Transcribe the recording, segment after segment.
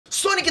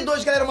Sonic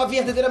 2, galera, é uma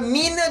verdadeira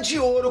mina de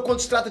ouro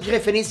quando se trata de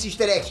referências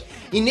easter eggs.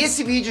 E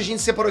nesse vídeo a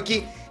gente separou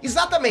aqui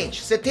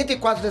exatamente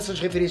 74 dessas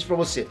referências pra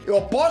você. Eu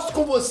aposto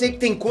com você que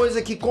tem coisa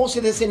que com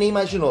certeza você nem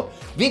imaginou.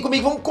 Vem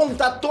comigo, vamos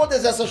contar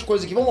todas essas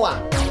coisas aqui, vamos lá.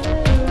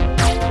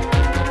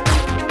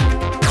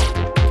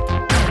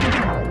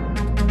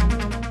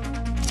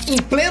 Em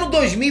pleno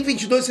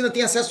 2022 você ainda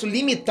tem acesso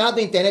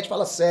limitado à internet,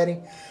 fala sério,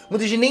 hein?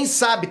 Muita gente nem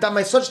sabe, tá?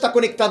 Mas só de estar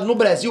conectado no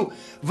Brasil,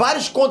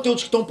 vários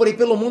conteúdos que estão por aí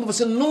pelo mundo,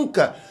 você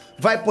nunca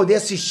vai poder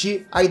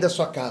assistir aí da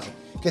sua casa.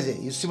 Quer dizer,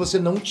 isso se você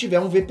não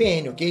tiver um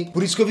VPN, ok?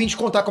 Por isso que eu vim te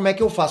contar como é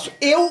que eu faço.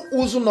 Eu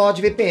uso o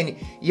NordVPN,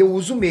 e eu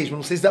uso mesmo,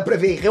 não sei se dá pra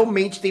ver,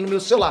 realmente tem no meu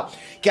celular.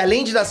 Que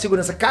além de dar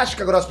segurança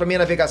casca grossa pra minha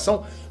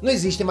navegação, não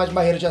existem mais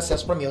barreiras de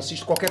acesso pra mim, eu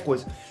assisto qualquer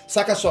coisa.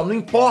 Saca só, não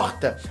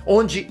importa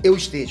onde eu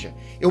esteja,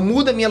 eu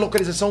mudo a minha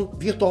localização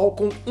virtual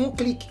com um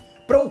clique.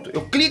 Pronto,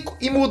 eu clico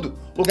e mudo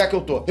o lugar que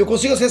eu tô. Eu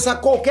consigo acessar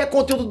qualquer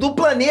conteúdo do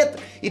planeta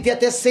e ter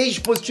até 6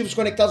 dispositivos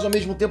conectados ao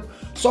mesmo tempo,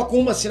 só com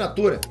uma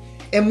assinatura.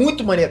 É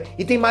muito maneiro.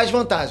 E tem mais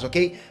vantagens,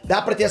 ok?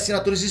 Dá pra ter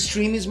assinaturas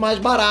streamings mais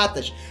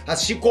baratas.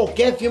 Assistir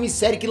qualquer filme e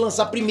série que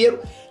lançar primeiro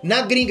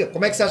na gringa.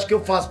 Como é que você acha que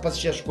eu faço pra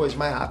assistir as coisas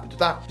mais rápido,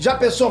 tá? Já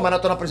pensou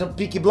maratonar, por exemplo,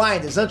 Peaky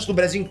Blinders antes do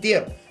Brasil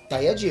inteiro? Tá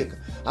aí a dica.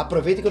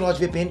 Aproveita que o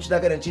NordVPN te dá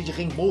garantia de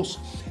reembolso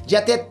de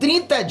até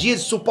 30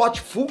 dias de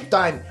suporte full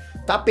time.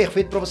 Tá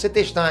perfeito pra você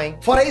testar, hein?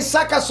 Fora isso,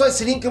 saca só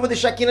esse link que eu vou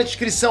deixar aqui na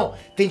descrição.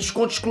 Tem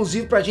desconto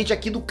exclusivo pra gente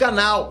aqui do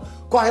canal.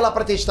 Corre lá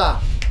pra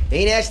testar.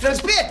 Tem nesse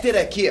transmitter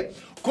aqui.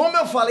 Como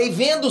eu falei,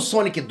 vendo o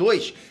Sonic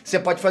 2, você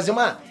pode fazer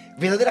uma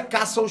verdadeira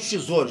caça aos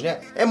tesouros, né?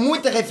 É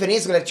muita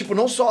referência, galera, tipo,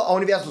 não só ao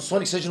universo do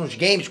Sonic, seja nos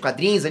games,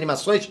 quadrinhos,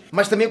 animações,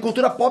 mas também a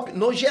cultura pop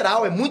no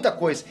geral, é muita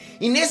coisa.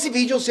 E nesse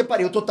vídeo eu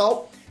separei o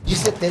total de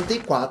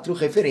 74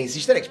 referências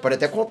easter eggs, pode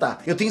até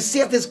contar. Eu tenho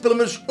certeza que pelo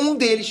menos um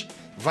deles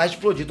vai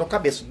explodir tua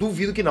cabeça,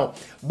 duvido que não.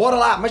 Bora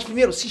lá, mas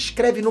primeiro se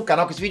inscreve no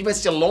canal, que esse vídeo vai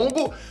ser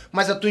longo,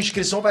 mas a tua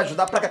inscrição vai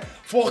ajudar pra cá.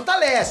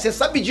 Fortalece, você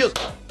sabe disso.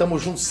 Tamo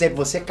junto sempre,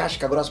 você é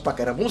casca grossa pra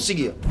caramba. Vamos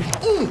seguir.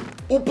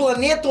 O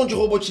planeta onde o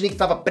Robotnik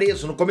tava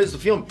preso no começo do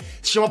filme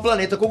se chama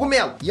Planeta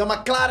Cogumelo, e é uma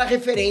clara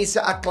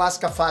referência à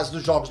clássica fase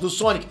dos jogos do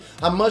Sonic,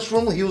 a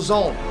Mushroom Hill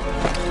Zone.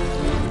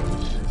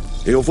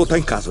 Eu vou estar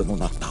em casa no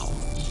Natal.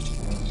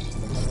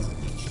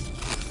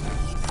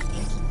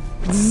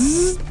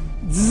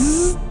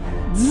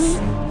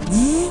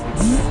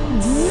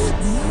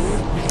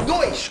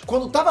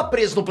 Quando tava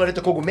preso no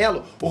planeta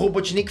Cogumelo, o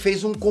Robotnik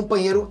fez um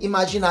companheiro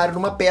imaginário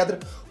numa pedra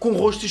com o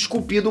rosto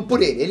esculpido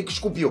por ele que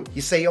esculpiu.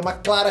 Isso aí é uma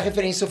clara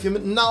referência ao filme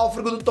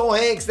Náufrago do Tom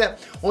Hanks, né?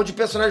 Onde o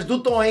personagem do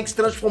Tom Hanks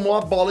transformou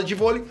uma bola de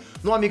vôlei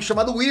num amigo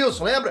chamado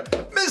Wilson, lembra?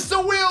 Mr.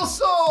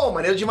 Wilson!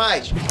 Maneiro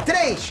demais.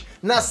 3.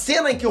 Na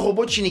cena em que o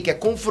Robotnik é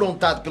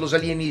confrontado pelos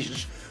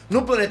alienígenas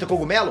no planeta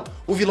Cogumelo,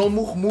 o vilão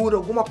murmura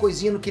alguma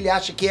coisinha no que ele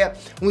acha que é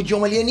um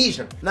idioma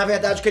alienígena. Na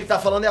verdade, o que ele tá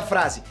falando é a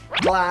frase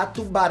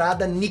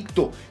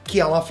𝐏𝐿𝐴𝐷𝐴, que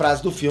é uma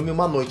frase do filme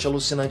Uma Noite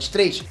Alucinante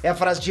 3. É a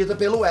frase dita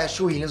pelo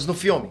𝐿𝐴𝐻𝐶 no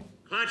filme.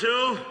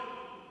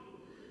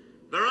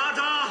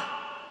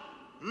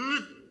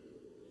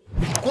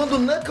 Quando o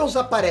Knuckles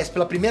aparece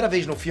pela primeira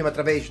vez no filme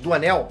através do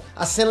anel,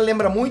 a cena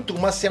lembra muito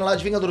uma cena lá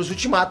de Vingadores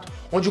Ultimato,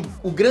 onde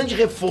o grande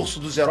reforço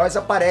dos heróis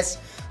aparece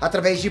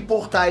através de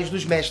portais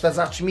dos mestres das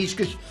artes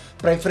místicas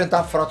para enfrentar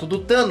a frota do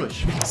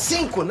Thanos.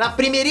 5. Na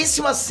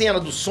primeiríssima cena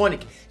do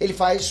Sonic, ele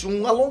faz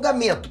um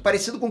alongamento,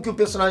 parecido com o que o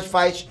personagem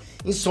faz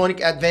em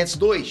Sonic Advance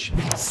 2.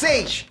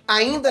 6.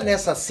 Ainda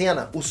nessa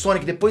cena, o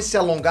Sonic, depois de se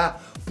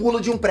alongar,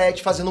 pula de um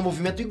prédio fazendo um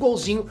movimento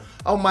igualzinho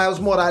ao Miles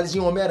Morales em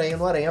Homem-Aranha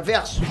no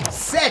Aranha-Verso.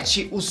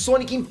 7. O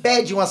Sonic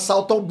impede um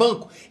assalto ao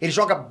banco. Ele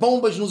joga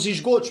bombas nos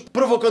esgotos,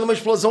 provocando uma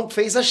explosão que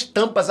fez as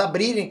tampas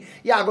abrirem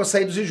e a água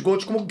sair dos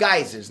esgotos como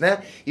geysers, né?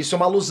 Isso é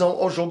uma alusão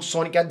ao jogo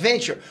Sonic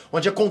Adventure,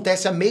 onde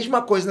acontece a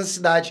mesma coisa na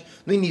cidade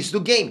no início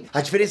do game. A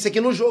diferença é que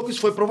no jogo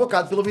isso foi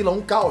provocado pelo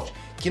vilão 𝐿𝐴𝐻𝐶,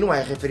 que não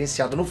é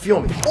referenciado no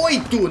filme.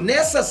 8.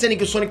 Nessa cena em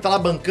que o Sonic tá lá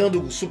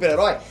bancando o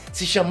super-herói,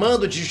 se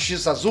chamando de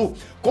Justiça Azul,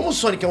 como o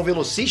Sonic é um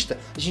velocista,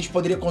 a gente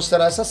poderia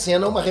considerar essa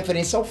cena uma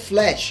referência ao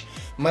Flash,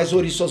 mas o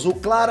Ouriço Azul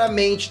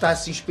claramente está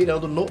se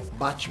inspirando no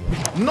Batman.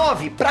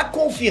 9. Para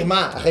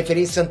confirmar a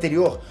referência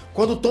anterior,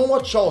 quando o Tom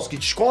Wachowski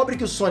descobre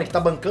que o Sonic tá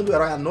bancando o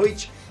herói à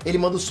noite, ele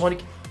manda o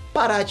Sonic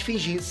parar de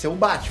fingir ser o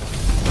Batman.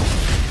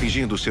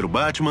 Fingindo ser o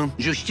Batman.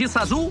 Justiça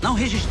Azul, não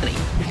registrei.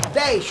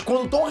 10.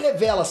 Quando o Tom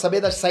revela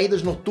saber das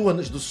saídas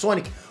noturnas do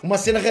Sonic, uma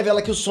cena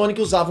revela que o Sonic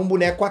usava um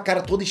boneco com a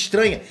cara toda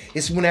estranha.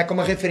 Esse boneco é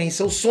uma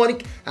referência ao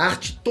Sonic, a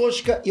arte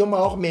tosca e o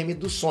maior meme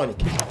do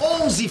Sonic.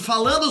 11.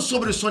 Falando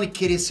sobre o Sonic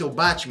querer ser o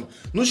Batman,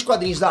 nos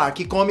quadrinhos da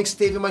Archie Comics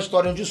teve uma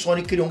história onde o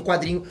Sonic criou um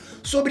quadrinho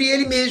sobre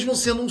ele mesmo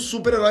sendo um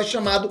super-herói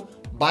chamado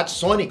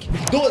Bat-Sonic.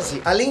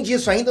 12. Além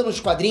disso, ainda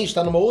nos quadrinhos,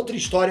 tá numa outra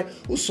história,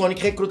 o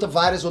Sonic recruta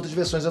várias outras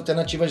versões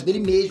alternativas dele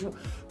mesmo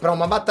para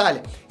uma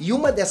batalha. E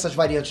uma dessas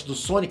variantes do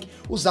Sonic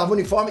usava um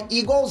uniforme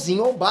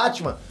igualzinho ao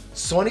Batman,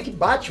 Sonic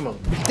Batman.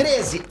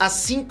 13.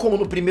 Assim como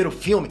no primeiro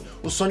filme,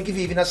 o Sonic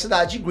vive na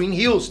cidade de Green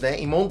Hills, né,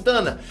 em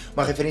Montana,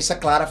 uma referência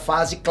clara à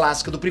fase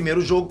clássica do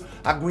primeiro jogo,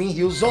 a Green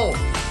Hill Zone.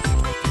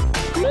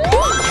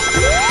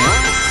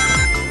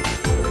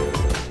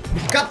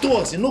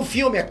 14. No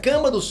filme, a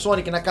cama do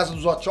Sonic na casa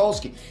dos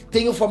𝐂𝐨𝐧𝐭𝐞𝐫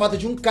tem o formato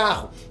de um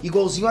carro,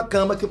 igualzinho à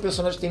cama que o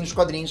personagem tem nos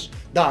quadrinhos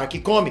da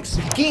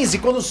𝐏𝐞𝐭𝐞𝐫. 15.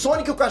 Quando o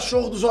Sonic e o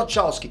cachorro dos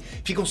𝐂𝐂𝐭𝐫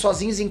ficam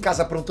sozinhos em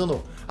casa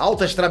aprontando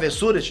altas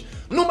travessuras,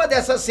 numa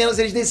dessas cenas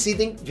eles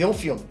decidem ver um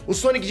filme. O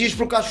Sonic diz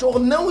pro cachorro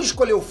não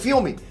escolher o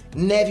filme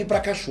Neve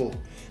pra Cachorro.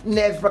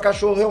 Neve pra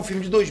Cachorro é um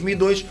filme de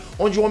 2002,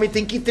 onde o homem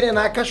tem que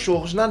treinar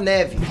cachorros na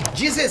neve.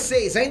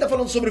 16. Ainda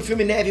falando sobre o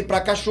filme Neve pra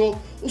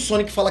Cachorro, o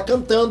Sonic fala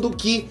cantando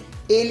que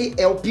ele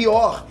é o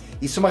pior.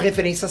 Isso é uma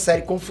referência à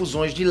série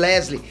Confusões de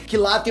Leslie, que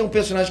lá tem um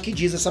personagem que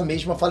diz essa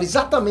mesma fala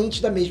exatamente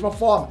da mesma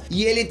forma.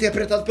 E ele é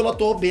interpretado pelo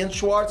ator Ben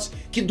Schwartz,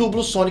 que dubla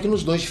o Sonic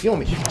nos dois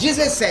filmes.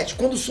 17.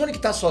 Quando o Sonic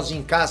tá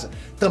sozinho em casa,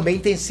 também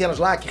tem cenas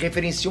lá que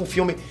referenciam o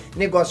filme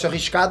Negócio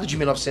Arriscado, de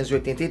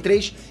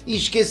 1983, e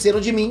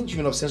Esqueceram de Mim, de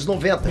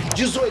 1990.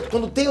 18.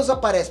 Quando o Tails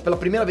aparece pela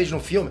primeira vez no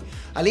filme,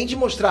 além de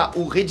mostrar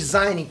o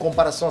redesign em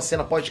comparação à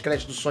cena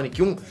pós-crédito do Sonic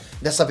 1,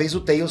 dessa vez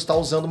o Tails tá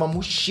usando uma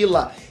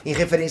mochila, em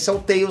referência ao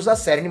Tails da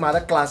série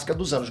animada clássica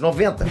dos anos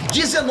 90.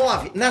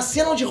 19. Na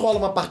cena onde rola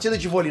uma partida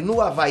de vôlei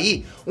no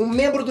Havaí, um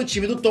membro do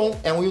time do Tom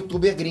é um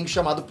youtuber gringo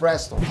chamado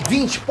Preston.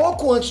 20.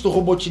 Pouco antes do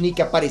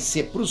Robotnik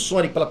aparecer pro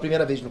Sonic pela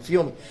primeira vez no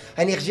filme,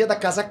 a energia da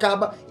casa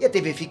acaba e a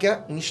TV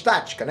fica em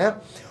estática, né?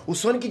 O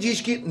Sonic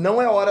diz que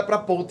não é hora pra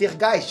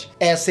poltergeist.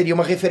 Essa seria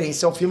uma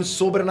referência ao filme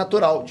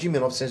Sobrenatural de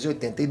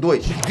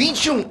 1982.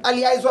 21.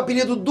 Aliás, o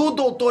apelido do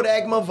Dr.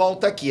 Eggman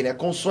volta aqui, né?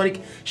 Com o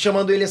Sonic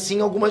chamando ele assim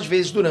algumas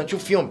vezes durante o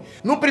filme.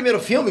 No primeiro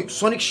filme, o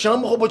Sonic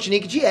chama o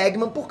Robotnik de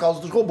Eggman por causa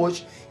dos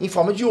robôs em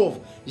forma de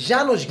ovo.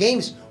 Já nos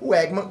games, o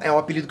Eggman é o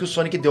apelido que o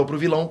Sonic deu pro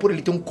vilão por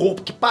ele ter um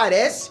corpo que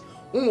parece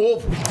um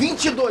ovo.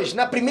 22.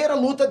 Na primeira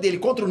luta dele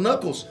contra o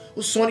Knuckles,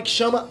 o Sonic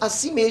chama a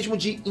si mesmo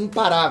de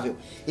imparável.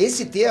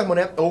 Esse termo,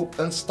 né, ou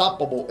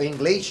unstoppable em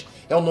inglês,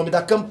 é o nome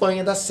da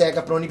campanha da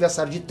SEGA para o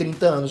aniversário de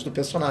 30 anos do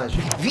personagem.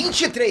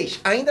 23.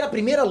 Ainda na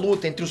primeira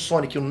luta entre o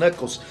Sonic e o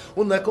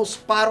Knuckles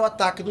para o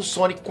ataque do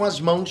Sonic com as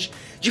mãos,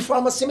 de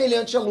forma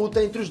semelhante à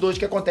luta entre os dois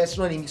que acontece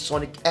no anime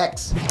Sonic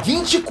X.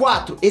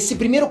 24. Esse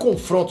primeiro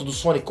confronto do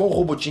Sonic com o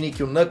Robotnik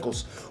e o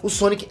Knuckles, o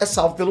Sonic é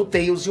salvo pelo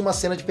Tails e uma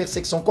cena de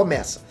perseguição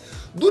começa.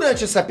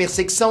 Durante essa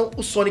perseguição,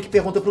 o Sonic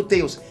pergunta pro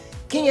Tails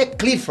quem é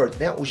Clifford,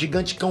 né, o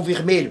gigante cão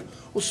vermelho.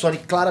 O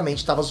Sonic claramente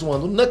estava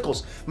zoando o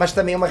Knuckles, mas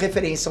também é uma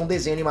referência a um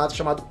desenho animado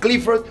chamado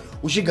Clifford,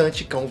 o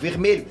gigante cão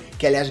vermelho,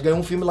 que aliás ganhou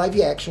um filme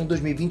live action em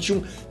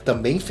 2021,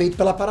 também feito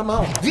pela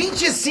Paramount.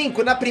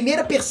 25. Na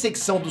primeira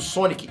perseguição do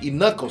Sonic e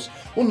Knuckles,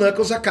 o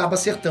Knuckles acaba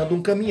acertando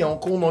um caminhão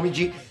com o nome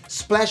de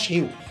Splash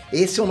Hill.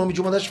 Esse é o nome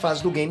de uma das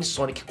fases do game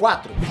Sonic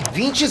 4.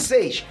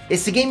 26.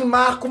 Esse game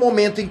marca o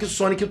momento em que o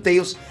Sonic e o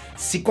Tails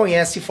se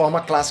conhecem e formam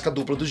a clássica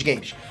dupla dos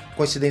games.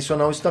 Coincidência ou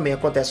não, isso também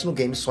acontece no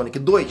game Sonic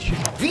 2.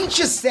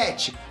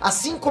 27.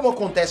 Assim como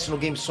acontece no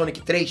game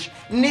Sonic 3,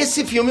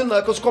 nesse filme o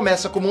Knuckles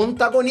começa como um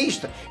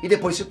antagonista e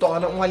depois se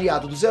torna um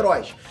aliado dos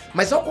heróis.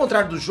 Mas ao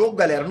contrário do jogo,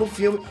 galera, no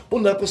filme o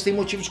Knuckles tem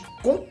motivos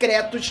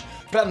concretos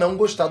pra não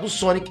gostar do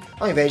Sonic,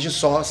 ao invés de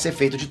só ser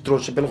feito de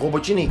trouxa pelo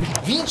Robotnik.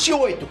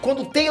 28.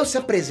 Quando o Tails se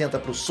apresenta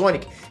pro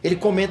Sonic, ele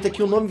comenta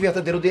que o nome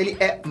verdadeiro dele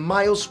é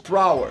𝗰𝗆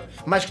𝗹𝒏𝒄𝒊𝒆,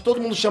 mas que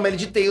todo mundo chama ele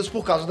de Tails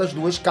por causa das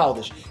duas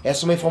caudas.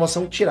 Essa é uma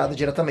informação tirada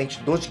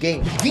diretamente dos games.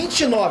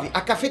 29.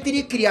 A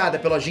cafeteria criada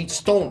pelo agente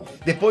Stone,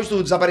 depois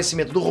do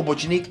desaparecimento do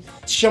Robotnik,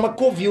 se chama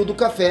Covil do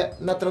Café,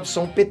 na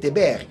tradução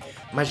PTBR.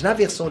 Mas na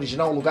versão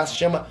original o lugar se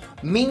chama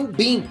Mean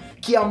Bean,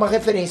 que é uma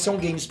referência a um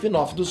game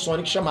spin-off do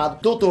Sonic chamado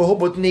Dr.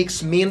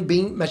 Robotnik's Mean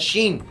Bean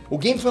Machine. O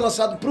game foi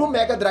lançado pro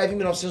Mega Drive em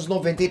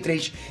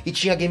 1993 e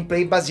tinha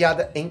gameplay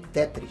baseada em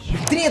Tetris.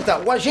 30.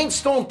 O agente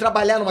Stone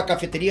trabalhar numa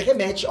cafeteria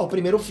remete ao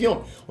primeiro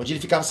filme, onde ele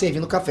ficava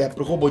servindo café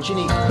pro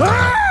Robotnik.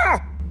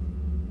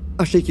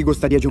 Achei que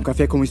gostaria de um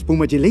café com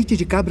espuma de leite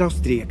de cabra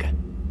austríaca.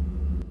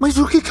 Mas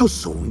o que eu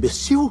sou, um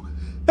imbecil?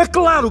 É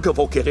claro que eu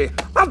vou querer!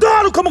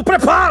 Adoro como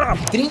prepara!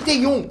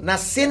 31. Na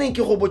cena em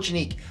que o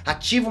Robotnik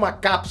ativa uma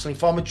cápsula em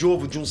forma de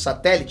ovo de um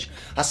satélite,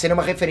 a cena é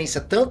uma referência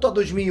tanto a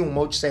 2001,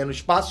 Uma Odisseia no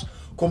Espaço,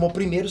 como o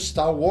primeiro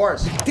Star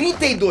Wars.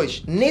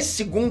 32. Nesse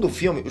segundo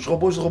filme, os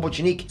robôs do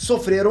Robotnik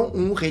sofreram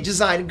um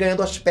redesign,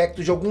 ganhando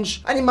aspecto de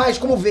alguns animais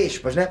como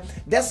vespas, né?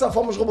 Dessa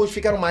forma, os robôs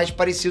ficaram mais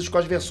parecidos com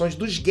as versões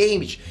dos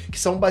games, que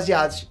são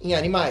baseados em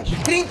animais.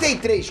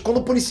 33. Quando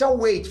o policial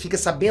Wade fica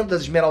sabendo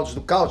das esmeraldas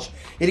do 𝐿𝐴𝐧𝐭𝐞𝐫,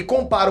 ele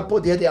compara o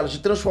poder delas de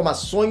transformar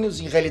sonhos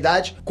em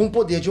realidade com o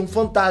poder de um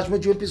fantasma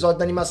de um episódio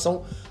da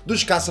animação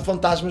dos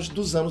caça-fantasmas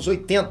dos anos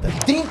 80.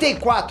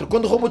 34.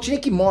 Quando o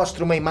Robotnik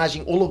mostra uma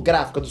imagem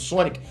holográfica do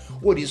Sonic,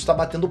 o ouriço está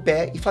batendo o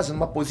pé e fazendo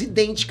uma pose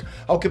idêntica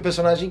ao que o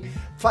personagem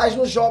faz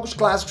nos jogos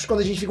clássicos quando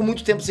a gente fica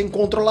muito tempo sem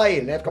controlar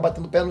ele, né? Fica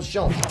batendo o pé no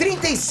chão.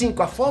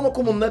 35. A forma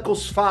como o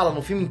Knuckles fala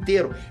no filme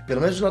inteiro,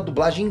 pelo menos na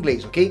dublagem em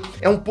inglês, ok?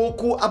 É um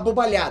pouco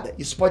abobalhada.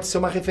 Isso pode ser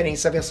uma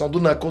referência à versão do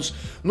Knuckles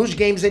nos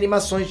games e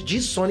animações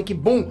de Sonic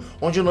Boom,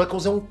 onde o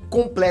Knuckles é um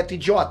completo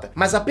idiota.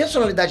 Mas a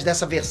personalidade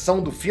dessa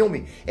versão do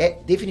filme é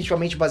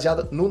definitivamente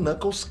baseada no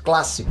Knuckles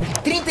clássico.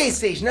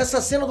 36.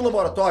 Nessa cena do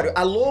laboratório,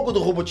 a logo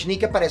do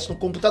Robotnik aparece no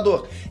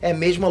computador. É a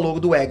mesma logo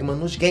do Eggman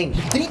nos games.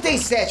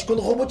 37. Quando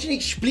o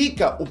Robotnik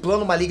explica o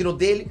plano maligno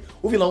dele,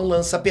 o vilão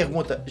lança a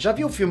pergunta: já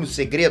viu o filme O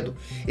Segredo?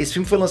 Esse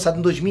filme foi lançado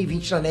em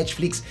 2020 na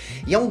Netflix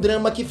e é um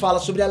drama que fala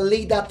sobre a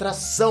lei da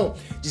atração,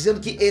 dizendo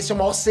que esse é o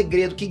maior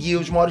segredo que guia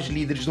os maiores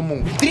líderes do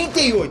mundo.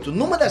 38.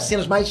 Numa das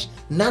cenas mais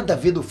nada a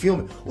ver do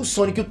filme, o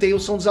Sonic e o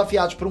Tails são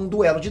desafiados por um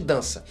duelo de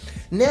dança.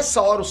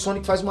 Nessa hora, o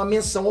Sonic faz uma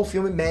menção ao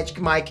filme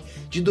Magic Mike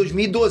de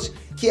 2012,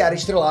 que era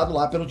estrelado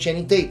lá pelo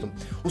Channing Tatum.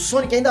 O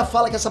Sonic ainda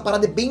fala que essa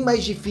parada é bem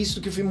mais difícil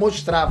do que o filme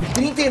mostrava.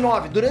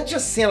 39. Durante a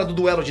cena do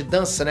duelo de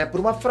dança,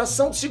 por uma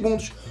fração de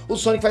segundos, o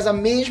Sonic faz a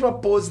mesma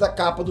pose da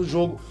capa do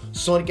jogo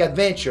Sonic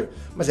Adventure,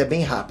 mas é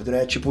bem rápido,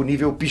 tipo o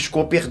nível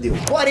piscou, perdeu.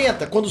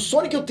 40. Quando o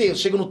Sonic e o Tails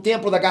chegam no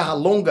Templo da Garra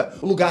Longa,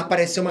 o lugar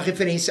parece ser uma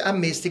referência a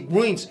Mystic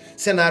Ruins,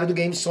 cenário do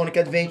game Sonic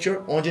Adventure,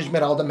 onde a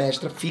Esmeralda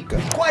Mestra fica.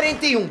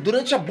 41.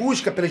 Durante a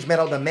busca pela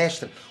Esmeralda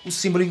Mestra, o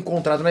símbolo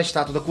encontrado na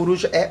estátua da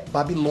coruja é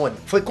Babilônia.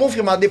 Foi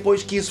confirmado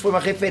depois que isso foi uma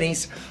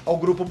referência ao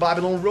grupo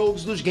Babylon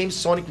Rogues dos games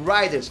Sonic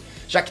Riders,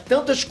 já que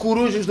tanto as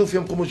corujas do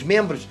filme como os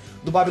membros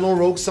do Babylon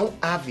Rogues são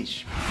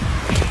aves.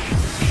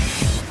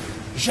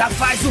 Já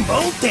faz um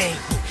bom tempo,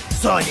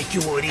 Sonic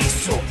o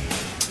ouriço.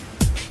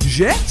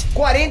 Jet?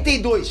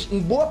 42. Em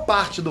boa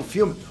parte do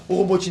filme, o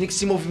Robotnik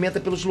se movimenta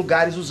pelos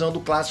lugares usando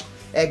o clássico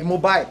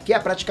𝐿 que é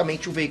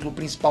praticamente o veículo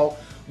principal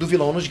do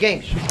vilão nos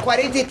games.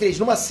 43.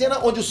 Numa cena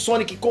onde o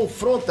Sonic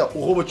confronta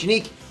o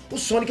Robotnik, o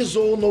Sonic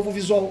zoa o novo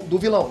visual do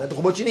vilão, do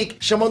Robotnik,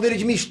 chamando ele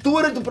de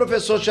mistura do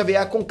Professor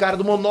Xavier com o cara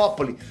do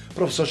Monopoly. O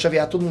Professor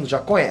Xavier todo mundo já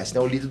conhece,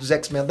 o líder dos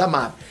X-Men da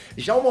Marvel.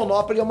 Já o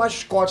Monopoly é o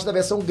mascote da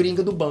versão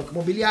gringa do Banco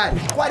Imobiliário.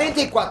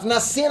 44.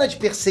 Na cena de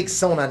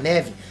perseguição na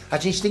neve, a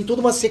gente tem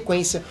toda uma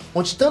sequência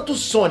onde tanto o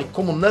Sonic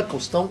como o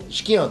Knuckles estão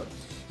esquiando.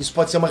 Isso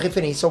pode ser uma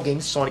referência ao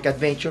game Sonic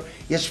Adventure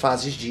e as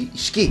fases de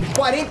esqui.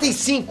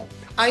 45.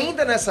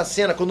 Ainda nessa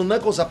cena, quando o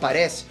Knuckles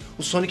aparece,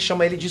 o Sonic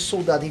chama ele de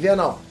Soldado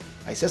Invernal.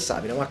 Aí você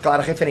sabe, uma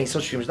clara referência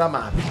aos filmes da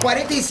Marvel.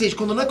 46.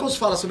 Quando o Knuckles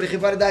fala sobre a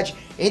rivalidade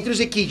entre os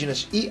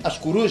echidnas e as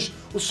corujas,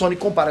 o Sonic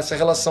compara essa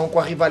relação com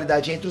a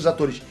rivalidade entre os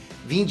atores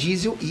Vin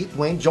Diesel e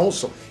Dwayne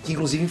Johnson, que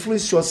inclusive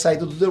influenciou a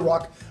saída do The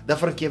Rock da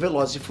franquia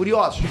Velozes e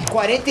Furiosos.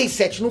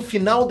 47. No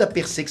final da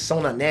perseguição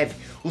na neve,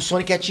 o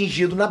Sonic é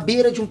atingido na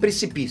beira de um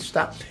precipício,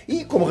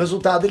 E como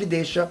resultado ele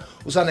deixa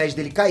os anéis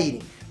dele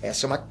caírem.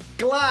 Essa é uma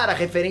clara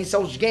referência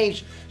aos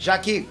games, já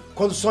que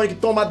quando o Sonic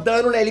toma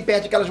dano, ele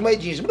perde aquelas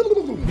moedinhas.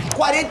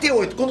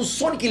 48. Quando o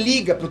Sonic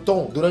liga pro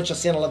Tom durante a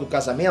cena lá do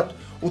casamento,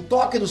 o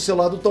toque do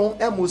celular do Tom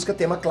é a música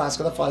tema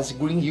clássica da fase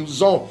𝐵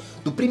𝐿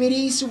do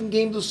primeiríssimo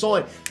game do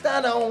Sonic.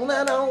 Não.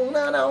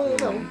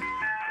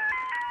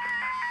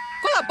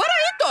 Colabora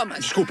aí, Thomas!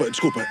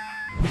 Desculpa.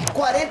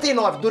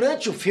 49.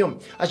 Durante o filme,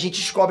 a gente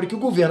descobre que o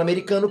governo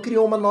americano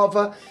criou uma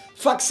nova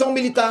facção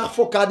militar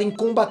focada em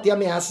combater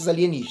ameaças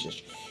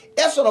alienígenas.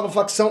 Essa nova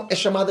facção é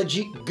chamada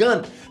de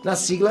GUN, na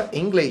sigla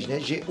em inglês,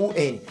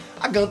 G-U-N.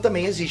 A GUN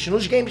também existe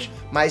nos games,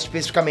 mais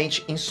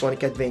especificamente em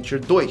Sonic Adventure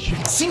 2.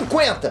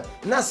 50.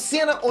 Na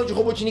cena onde o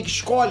Robotnik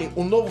escolhe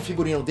o novo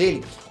figurino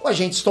dele, o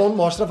agente Stone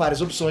mostra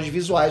várias opções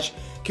visuais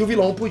que o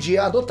vilão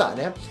podia adotar,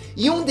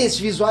 E um desses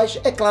visuais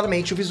é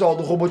claramente o visual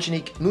do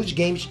Robotnik nos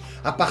games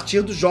a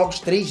partir dos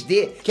jogos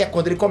 3D, que é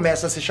quando ele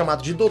começa a ser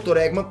chamado de Dr.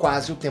 Eggman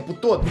quase o tempo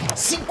todo.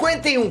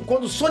 51.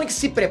 Quando o Sonic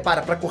se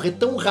prepara para correr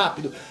tão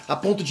rápido a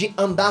ponto de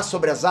andar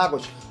sobre as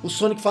águas, o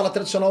Sonic fala a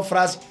tradicional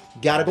frase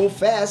 "Gotta go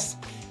fast".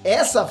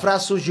 Essa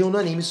frase surgiu no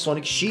anime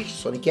Sonic X,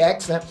 Sonic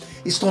X,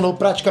 e se tornou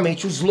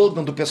praticamente o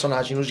slogan do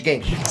personagem nos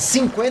games.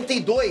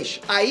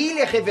 52. A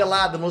ilha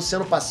revelada no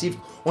Oceano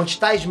Pacífico, onde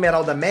está a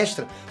Esmeralda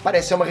Mestra,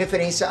 parece ser uma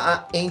referência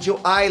a Angel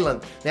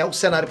Island, o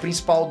cenário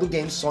principal do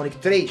game Sonic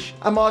 3.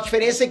 A maior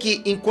diferença é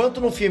que,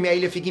 enquanto no filme a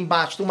ilha fica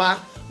embaixo do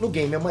mar, no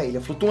game é uma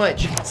ilha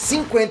flutuante.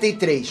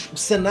 53. O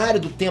cenário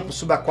do templo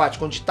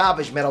subaquático onde estava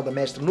a Esmeralda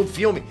Mestra no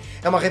filme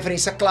é uma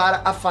referência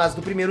clara à fase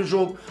do primeiro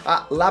jogo,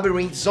 a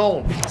Labyrinth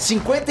Zone.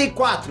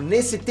 54.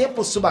 Nesse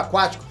templo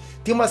subaquático,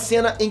 tem uma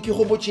cena em que o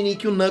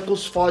Robotnik e o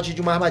Knuckles fogem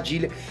de uma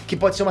armadilha, que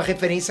pode ser uma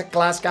referência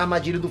clássica à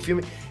armadilha do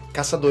filme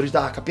Caçadores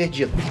da Arca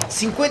Perdida.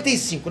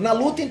 55. Na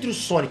luta entre o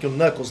Sonic e o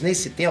Knuckles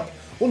nesse tempo,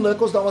 o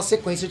Knuckles dá uma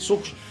sequência de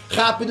socos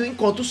rápido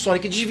enquanto o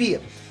Sonic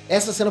desvia.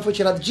 Essa cena foi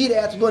tirada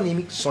direto do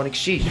anime Sonic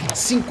X.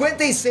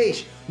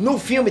 56. No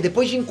filme,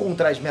 depois de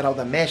encontrar a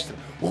Esmeralda Mestra,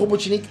 o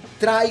Robotnik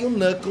trai o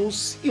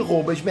Knuckles e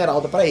rouba a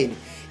Esmeralda para ele.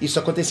 Isso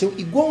aconteceu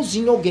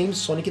igualzinho ao game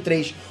Sonic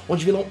 3,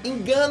 onde o vilão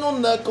engana o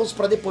Knuckles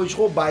para depois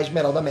roubar a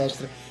Esmeralda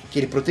Mestra que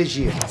ele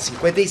protegia.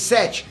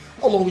 57.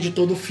 Ao longo de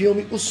todo o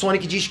filme, o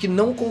Sonic diz que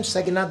não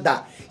consegue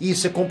nadar, e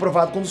isso é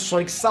comprovado quando o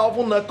Sonic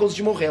salva o Knuckles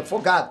de morrer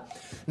afogado.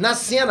 Na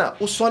cena,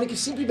 o Sonic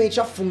simplesmente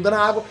afunda na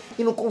água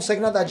e não consegue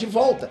nadar de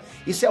volta.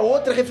 Isso é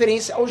outra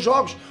referência aos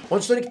jogos,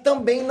 onde o Sonic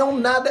também não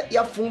nada e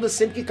afunda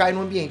sempre que cai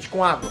no ambiente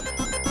com água.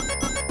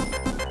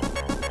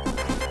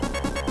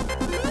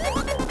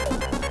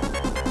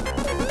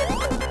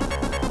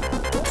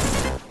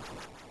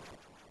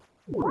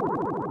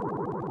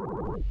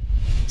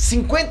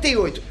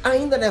 58.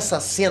 Ainda nessa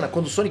cena,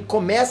 quando o Sonic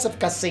começa a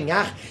ficar sem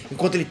ar,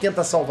 enquanto ele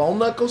tenta salvar o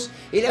Knuckles,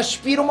 ele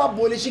aspira uma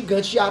bolha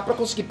gigante de ar para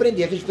conseguir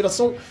prender a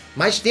respiração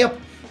mais tempo.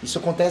 Isso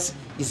acontece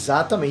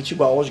exatamente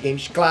igual aos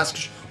games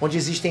clássicos, onde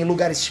existem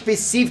lugares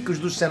específicos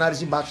dos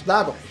cenários embaixo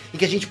d'água e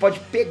que a gente pode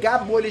pegar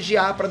bolhas de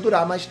ar para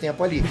durar mais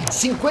tempo ali.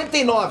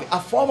 59. A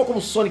forma como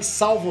o Sonic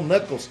salva o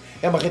Knuckles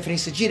é uma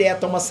referência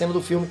direta a uma cena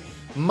do filme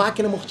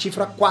Máquina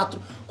Mortífera 4,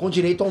 com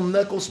direito ao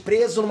Knuckles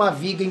preso numa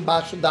viga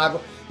embaixo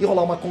d'água e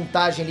rolar uma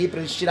contagem ali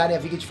para eles tirarem a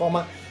viga de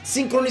forma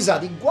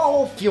sincronizada, igual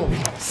ao filme.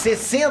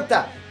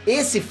 60.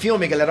 Esse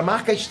filme, galera,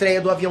 marca a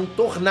estreia do avião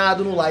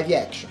Tornado no live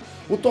action.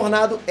 O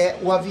Tornado é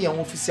o avião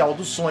oficial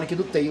do Sonic e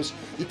do Tails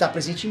e está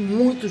presente em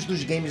muitos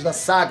dos games da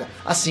saga,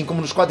 assim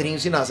como nos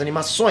quadrinhos e nas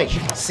animações.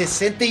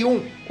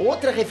 61.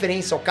 Outra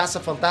referência ao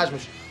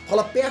Caça-Fantasmas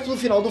rola perto do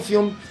final do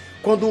filme,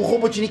 quando o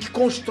Robotnik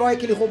constrói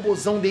aquele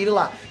robozão dele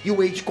lá, e o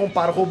Wade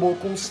compara o robô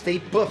com o Stay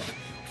Puft,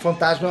 o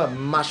fantasma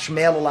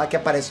marshmallow lá que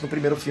aparece no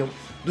primeiro filme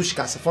dos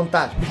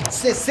Caça-Fantasmas.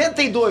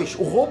 62.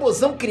 O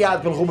robozão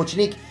criado pelo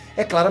Robotnik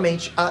é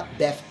claramente a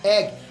Death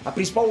Egg, a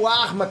principal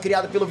arma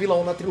criada pelo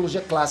vilão na trilogia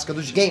clássica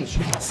dos games.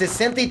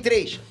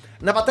 63.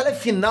 Na batalha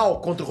final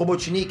contra o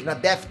Robotnik, na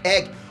Death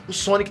Egg, o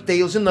Sonic,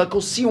 Tails e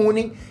Knuckles se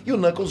unem e o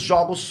Knuckles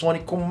joga o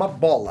Sonic como uma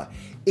bola.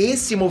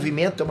 Esse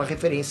movimento é uma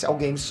referência ao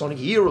game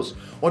Sonic Heroes,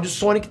 onde o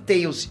Sonic,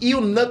 Tails e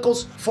o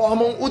Knuckles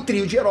formam o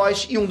trio de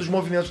heróis, e um dos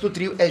movimentos do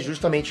trio é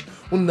justamente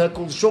o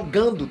Knuckles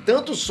jogando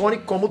tanto o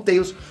Sonic como o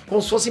Tails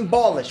como se fossem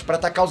bolas para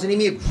atacar os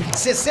inimigos.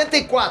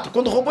 64.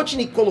 Quando o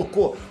Robotnik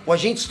colocou o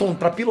Agente Stone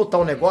para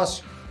pilotar o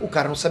negócio, o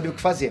cara não sabia o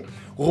que fazer.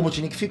 O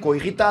Robotnik ficou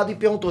irritado e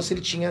perguntou se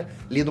ele tinha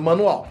lido o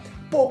manual.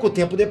 Pouco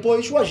tempo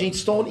depois, o Agente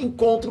Stone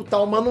encontra o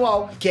tal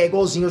manual, que é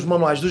igualzinho aos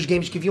manuais dos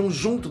games que vinham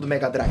junto do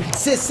Mega Drive.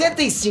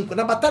 65.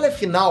 Na batalha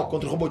final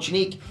contra o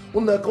Robotnik, o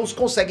Knuckles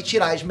consegue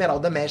tirar a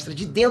Esmeralda Mestra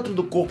de dentro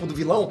do corpo do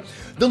vilão,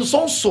 dando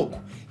só um soco.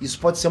 Isso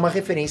pode ser uma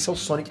referência ao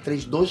Sonic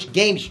 3 dos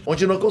games,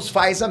 onde o Knuckles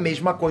faz a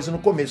mesma coisa no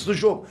começo do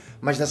jogo,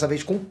 mas dessa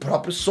vez com o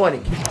próprio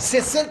Sonic.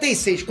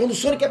 66. Quando o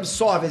Sonic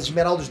absorve as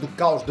Esmeraldas do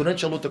Caos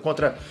durante a luta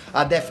contra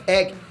a Death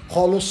Egg,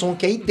 rola um som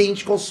que é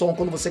idêntico ao som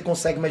quando você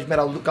consegue uma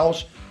Esmeralda do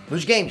Caos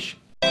nos games.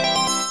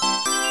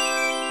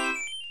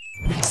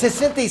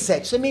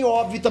 67. Isso é meio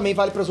óbvio e também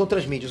vale para as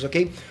outras mídias,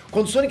 ok?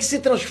 Quando o Sonic se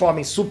transforma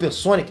em Super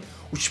Sonic,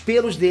 os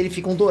pelos dele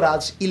ficam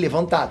dourados e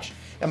levantados.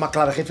 É uma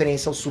clara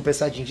referência ao Super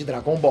Saiyajin de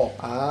Dragon Ball.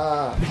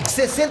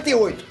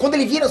 68. Quando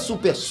ele vira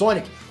Super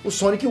Sonic, o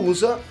Sonic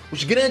usa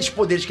os grandes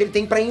poderes que ele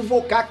tem para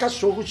invocar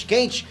cachorros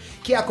quentes,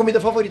 que é a comida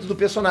favorita do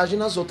personagem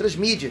nas outras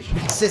mídias.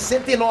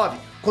 69.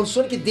 Quando o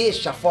Sonic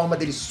deixa a forma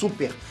dele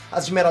super,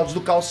 as Esmeraldas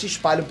do Caos se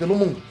espalham pelo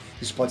mundo.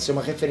 Isso pode ser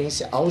uma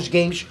referência aos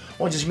games,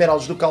 onde as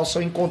Esmeraldas do Caos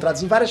são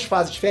encontradas em várias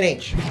fases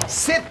diferentes.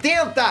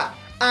 70!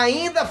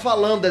 Ainda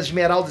falando das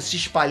esmeraldas se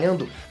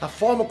espalhando, a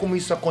forma como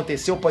isso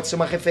aconteceu pode ser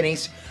uma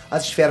referência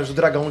às esferas do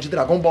dragão de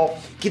Dragon Ball,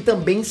 que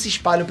também se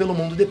espalham pelo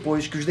mundo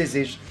depois que os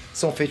desejos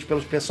são feitos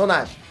pelos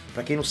personagens.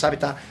 Pra quem não sabe,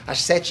 tá?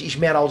 As 7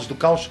 esmeraldas do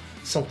caos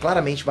são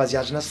claramente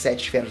baseadas nas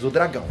 7 esferas do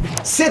dragão.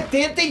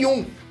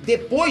 71.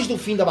 Depois do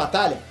fim da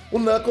batalha, o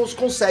Knuckles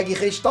consegue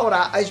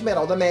restaurar a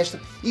Esmeralda Mestra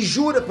e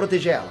jura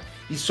proteger ela.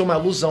 Isso é uma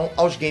alusão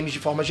aos games de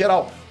forma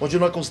geral, onde o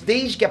Knuckles,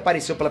 desde que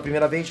apareceu pela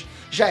primeira vez,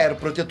 já era o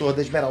protetor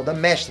da Esmeralda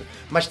Mestra,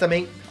 mas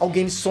também ao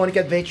game Sonic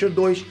Adventure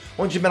 2,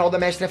 onde a Esmeralda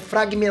Mestra é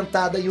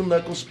fragmentada e o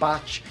Knuckles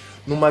parte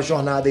numa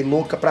jornada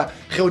louca para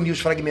reunir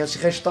os fragmentos e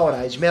restaurar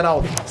a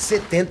Esmeralda.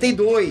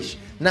 72.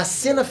 Na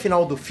cena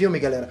final do filme,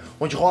 galera,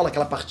 onde rola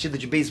aquela partida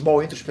de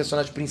beisebol entre os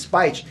personagens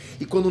principais,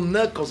 e quando o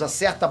Knuckles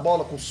acerta a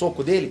bola com o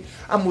soco dele,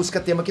 a música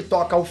tema que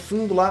toca ao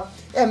fundo lá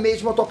é a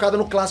mesma tocada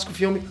no clássico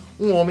filme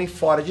Um Homem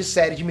Fora de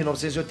Série, de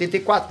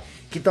 1984,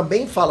 que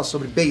também fala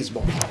sobre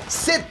beisebol.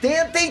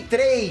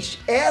 73!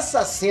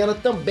 Essa cena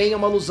também é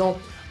uma alusão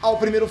ao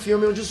primeiro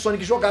filme, onde o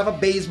Sonic jogava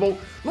beisebol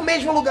no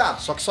mesmo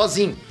lugar, só que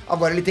sozinho.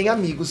 Agora ele tem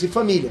amigos e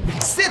família.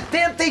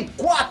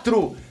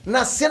 74!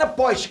 Na cena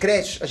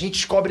pós-créditos, a gente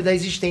descobre da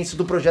existência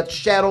do projeto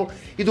𝐏𝐶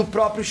e do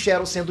próprio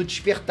𝐏𝐶 sendo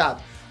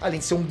despertado. Além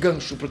de ser um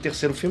gancho pro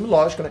terceiro filme,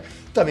 lógico, né?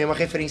 Também é uma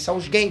referência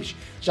aos games,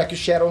 já que o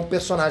𝐏𝐶 é um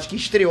personagem que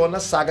estreou na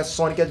saga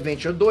Sonic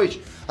Adventure 2,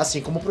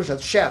 assim como o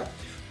projeto 𝐏𝐶.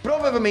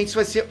 Provavelmente isso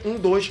vai ser um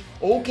 2,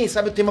 ou quem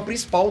sabe o tema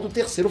principal do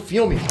terceiro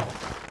filme.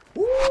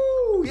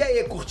 E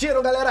aí,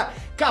 curtiram, galera?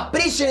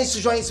 Capricha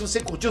nesse joinha se você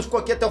curtiu, ficou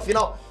aqui até o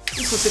final.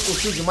 E se você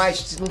curtiu demais,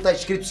 se não tá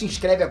inscrito, se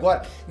inscreve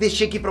agora.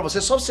 Deixei aqui pra você,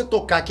 só você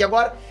tocar aqui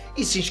agora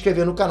e se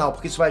inscrever no canal,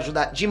 porque isso vai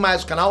ajudar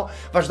demais o canal,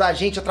 vai ajudar a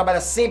gente a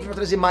trabalhar sempre pra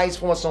trazer mais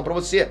informação pra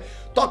você.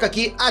 Toca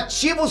aqui,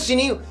 ativa o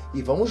sininho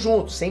e vamos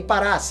juntos, sem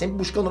parar, sempre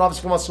buscando novas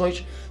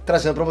informações,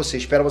 trazendo pra você.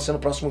 Espero você no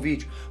próximo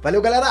vídeo.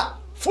 Valeu, galera!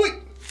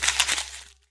 Fui!